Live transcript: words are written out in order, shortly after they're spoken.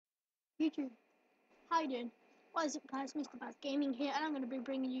YouTube. How you doing? What is up guys, Mr. Baz Gaming here, and I'm going to be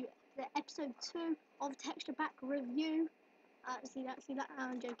bringing you the episode 2 of Texture Pack Review. See that,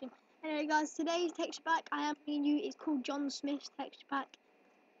 I'm joking. Anyway guys, today's Texture Pack I am bringing you is called John Smith's Texture Pack.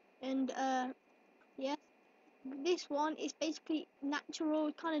 And yes, this one is basically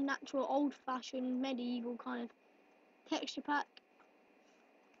natural, kind of natural, old-fashioned, medieval kind of texture pack.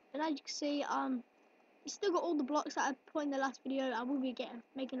 And as you can see, it's still got all the blocks that I put in the last video. I will be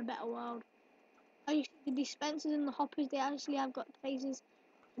making a better world. The dispensers and the hoppers, they actually have got faces,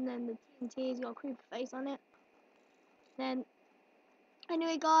 and then the TNT's got a creeper face on it. Then,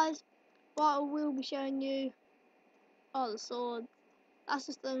 anyway guys, what I will be showing you are the swords. That's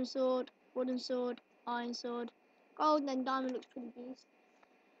the stone sword, wooden sword, iron sword, gold, and then diamond looks pretty beast.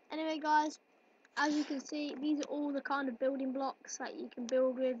 Anyway guys, as you can see, these are all the kind of building blocks that you can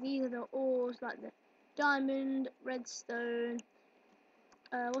build with. These are the ores, like the diamond, redstone,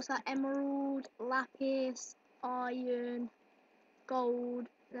 what's that, emerald, lapis, iron, gold,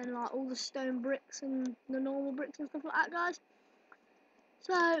 then like all the stone bricks and the normal bricks and stuff like that guys.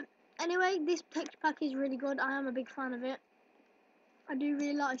 So anyway, this texture pack is really good. I am a big fan of it. I do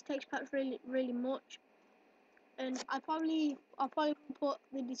really like this texture pack really much, and I'll probably put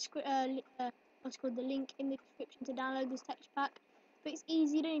the the link in the description to download this texture pack. But it's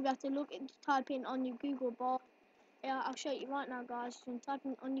easy, you don't even have to look, just type in on your Google bar. Yeah, I'll show you right now guys. You can type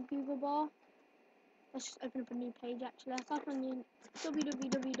in on your Google bar. Let's just open up a new page actually. I'll type on your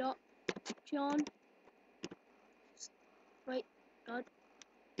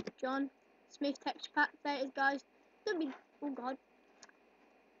John Smith texture pack. There it is guys. Oh god.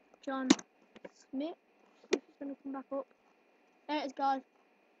 John Smith. It's gonna come back up. There it is guys.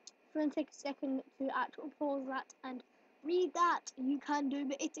 If you want to take a second to actually pause that and read that, you can do,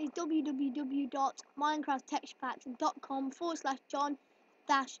 but it is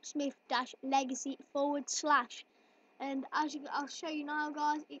www.minecrafttexturepack.com/John-Smith-legacy/. And I'll show you now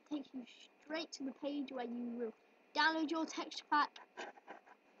guys, it takes you straight to the page where you will download your texture pack,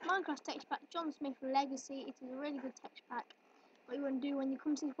 Minecraft texture pack John Smith Legacy. It is a really good texture pack. What you want to do when you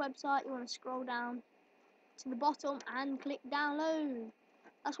come to this website, you want to scroll down to the bottom and click download.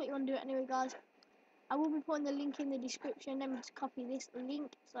 That's what you want to do anyway guys. I will be putting the link in the description. Let me just copy this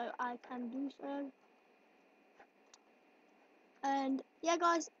link so I can do so. And yeah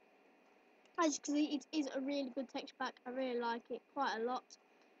guys, as you can see, it is a really good texture pack. I really like it quite a lot.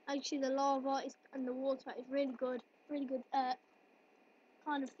 Actually, the lava and the water is really good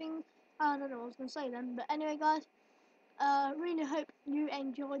kind of thing. I don't know what I was going to say then, but anyway guys, really hope you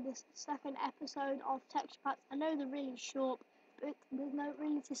enjoyed this second episode of texture packs. I know they're really short, but there's no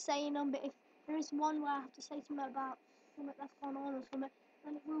really to say in them, but if there is one where I have to say something about something that's gone on or something,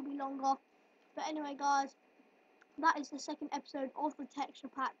 then it will be longer. But anyway guys, that is the second episode of the texture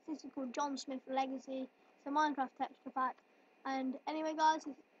pack. This is called John Smith Legacy. It's a Minecraft texture pack. And anyway guys,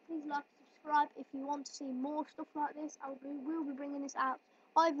 please like and subscribe if you want to see more stuff like this. We'll be bringing this out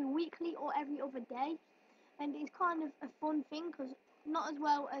either weekly or every other day. And it's kind of a fun thing, because not as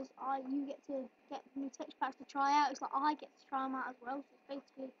well as you get to get new texture packs to try out, it's like I get to try them out as well. So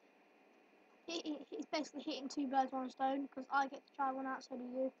it's basically hitting two birds one stone, because I get to try one out, so do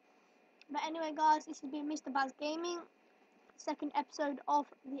you. But anyway guys, this has been Mr. Baz Gaming, second episode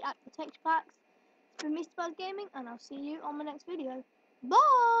of the actual texture packs. It's been Mr. Baz Gaming, and I'll see you on my next video.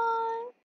 Bye!